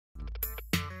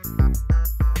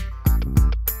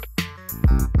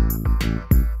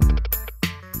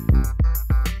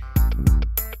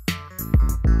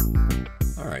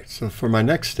So for my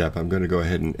next step, I'm going to go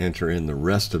ahead and enter in the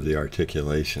rest of the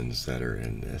articulations that are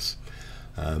in this.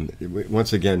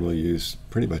 Once again, we'll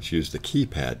pretty much use the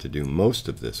keypad to do most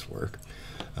of this work.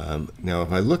 Now,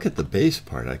 if I look at the bass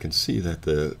part, I can see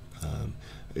that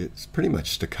it's pretty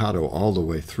much staccato all the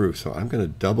way through. So I'm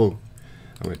going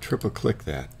to triple click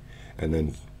that, and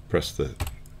then press the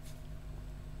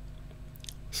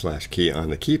 / key on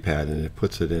the keypad, and it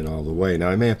puts it in all the way. Now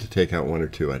I may have to take out one or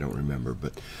two, I don't remember,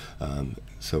 but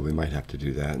so we might have to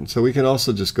do that. And so we can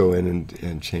also just go in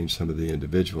and change some of the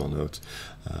individual notes.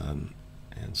 And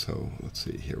so let's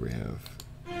see, here we have,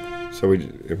 so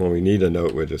when we need a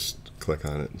note, we just click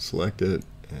on it and select it,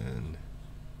 and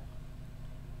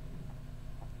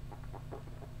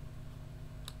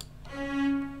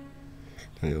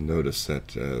you'll notice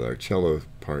that our cello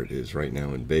part is right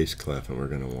now in bass clef, and we're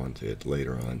going to want it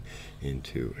later on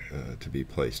to be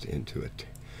placed into a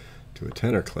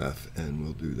tenor clef, and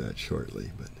we'll do that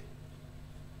shortly. But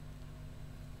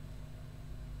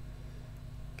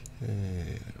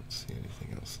okay, I don't see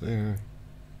anything else there.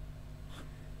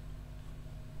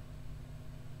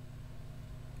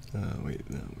 Wait,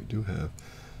 no, we do have,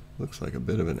 looks like a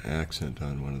bit of an accent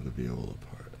on one of the viola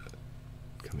part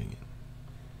coming in.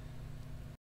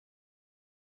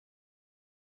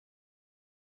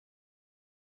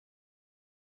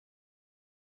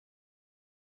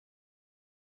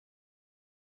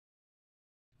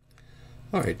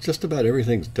 All right, just about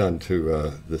everything's done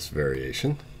to this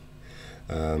variation.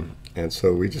 And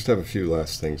so we just have a few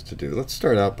last things to do. Let's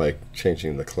start out by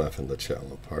changing the clef in the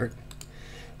cello part.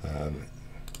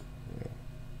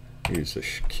 Use the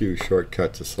Q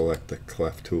shortcut to select the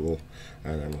clef tool,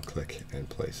 and then we'll click and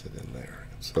place it in there.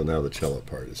 So now the cello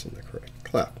part is in the correct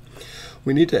clef.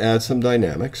 We need to add some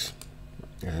dynamics,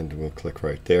 and we'll click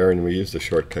right there, and we use the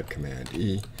shortcut Command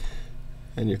E,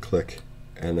 and you click,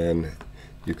 and then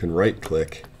you can right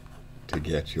click to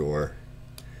get your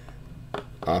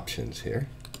options here,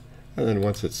 and then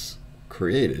once it's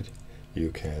created,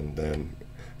 you can then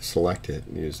select it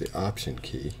and use the option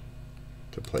key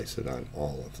to place it on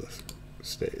all of the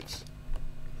staves,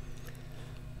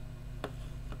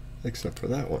 except for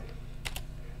that one.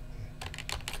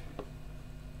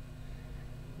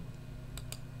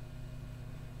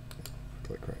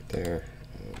 Click right there,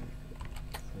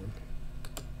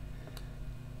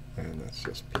 and that's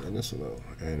just pianissimo.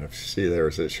 And if you see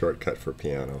there's a shortcut for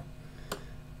piano,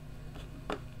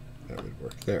 that would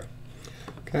work there.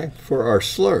 Okay, for our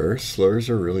slurs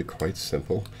are really quite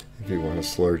simple. If you want to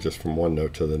slur just from one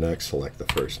note to the next, select the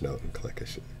first note and click it.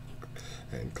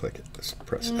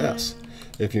 Press S.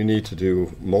 If you need to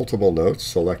do multiple notes,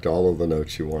 select all of the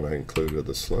notes you want to include with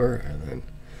the slur, and then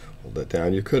hold it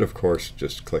down. You could, of course,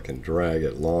 just click and drag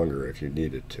it longer if you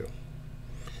needed to.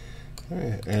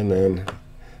 Okay, and then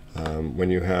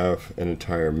when you have an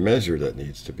entire measure that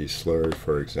needs to be slurred,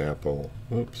 for example,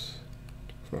 oops,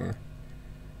 too far.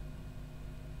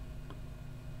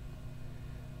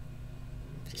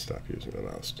 Stop using the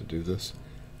mouse to do this.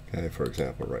 Okay, for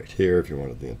example, right here, if you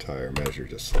wanted the entire measure,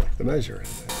 just select the measure and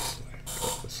then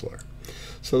select the slur.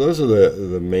 So those are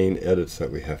the main edits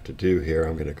that we have to do here.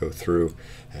 I'm going to go through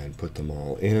and put them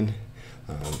all in.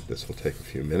 This will take a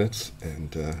few minutes, and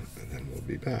then we'll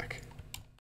be back.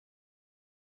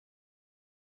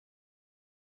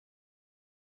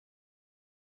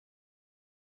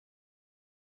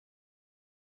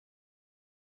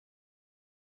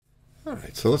 All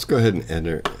right, so let's go ahead and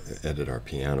edit our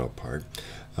piano part.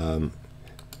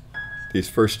 These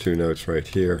first two notes right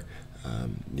here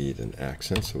need an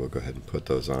accent, so we'll go ahead and put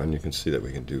those on. You can see that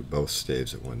we can do both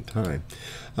staves at one time.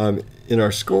 In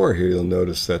our score here, you'll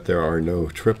notice that there are no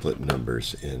triplet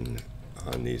numbers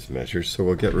on these measures, so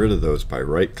we'll get rid of those by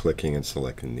right-clicking and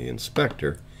selecting the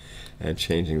inspector and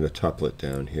changing the tuplet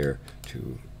down here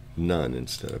to none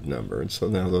instead of number. And so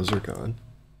now those are gone.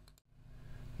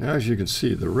 Now, as you can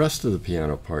see, the rest of the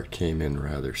piano part came in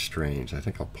rather strange. I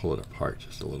think I'll pull it apart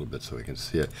just a little bit so we can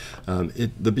see it.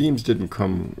 The beams didn't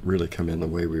really come in the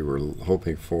way we were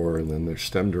hoping for, and then their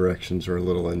stem directions are a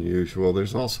little unusual.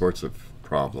 There's all sorts of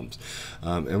problems.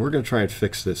 And we're going to try and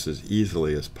fix this as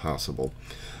easily as possible.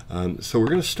 So we're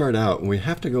going to start out, and we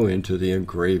have to go into the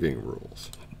engraving rules.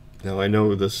 Now, I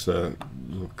know this will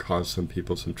cause some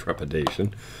people some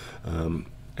trepidation.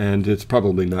 And it's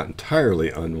probably not entirely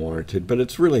unwarranted, but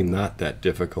it's really not that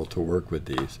difficult to work with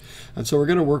these. And so we're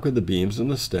going to work with the beams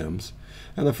and the stems.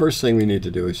 And the first thing we need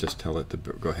to do is just tell it to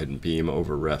go ahead and beam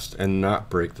over rest and not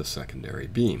break the secondary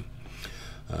beam.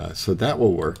 So that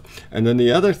will work. And then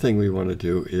the other thing we want to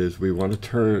do is we want to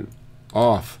turn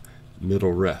off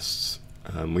middle rests.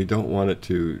 We don't want it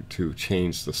to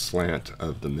change the slant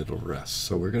of the middle rests.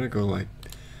 So we're going to go like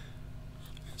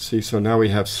See, so now we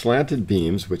have slanted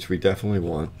beams, which we definitely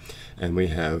want, and we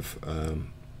have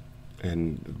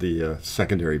and the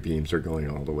secondary beams are going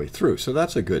all the way through. So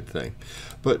that's a good thing.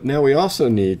 But now we also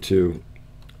need to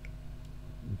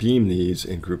beam these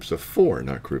in groups of 4,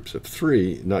 not groups of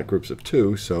 3, not groups of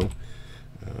 2. So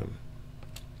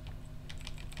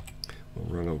we'll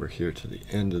run over here to the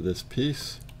end of this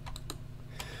piece.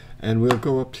 And we'll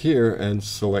go up here and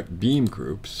select beam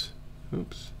groups.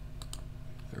 Oops.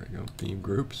 There we go, beam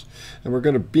groups. And we're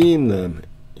going to beam them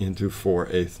into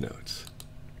 4/8 notes.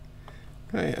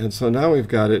 Okay, and so now we've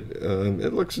got it.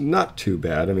 It looks not too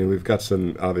bad. I mean, we've got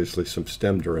some, obviously, some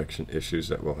stem direction issues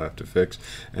that we'll have to fix,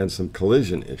 and some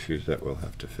collision issues that we'll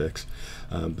have to fix.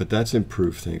 But that's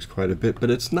improved things quite a bit. But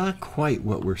it's not quite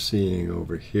what we're seeing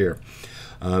over here.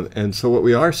 And so what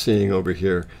we are seeing over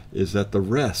here is that the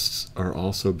rests are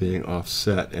also being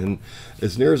offset. And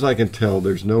as near as I can tell,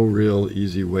 there's no real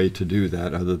easy way to do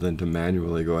that other than to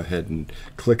manually go ahead and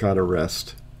click on a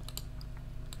rest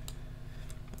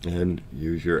and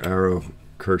use your arrow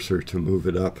cursor to move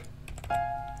it up.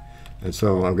 And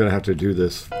so I'm going to have to do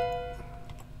this.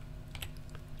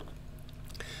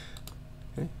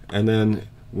 Okay. And then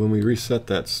when we reset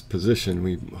that position,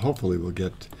 we hopefully will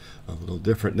get a little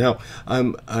different. Now,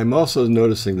 I'm also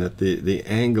noticing that the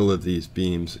angle of these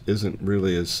beams isn't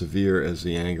really as severe as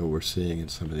the angle we're seeing in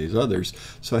some of these others.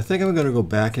 So I think I'm going to go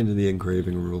back into the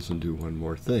engraving rules and do one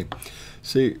more thing.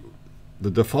 See, the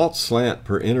default slant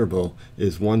per interval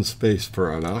is 1 space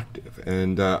per an octave,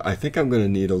 and I think I'm going to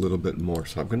need a little bit more,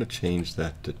 so I'm going to change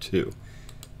that to 2.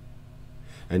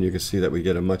 And you can see that we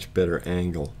get a much better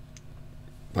angle.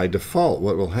 By default,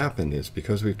 what will happen is,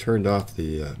 because we've turned off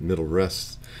the middle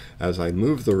rests, as I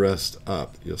move the rest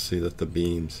up, you'll see that the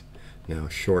beams now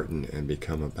shorten and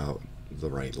become about the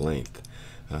right length.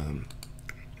 And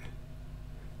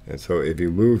so if you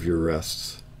move your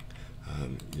rests,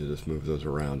 you just move those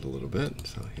around a little bit.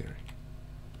 So here.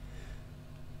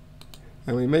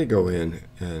 And we may go in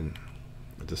and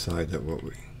decide that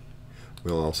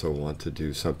we'll also want to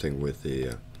do something with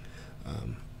the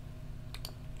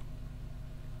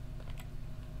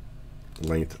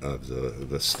length of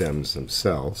the stems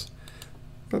themselves.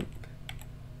 And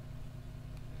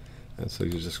so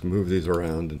you just move these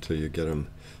around until you get them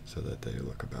so that they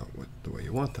look about the way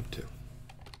you want them to.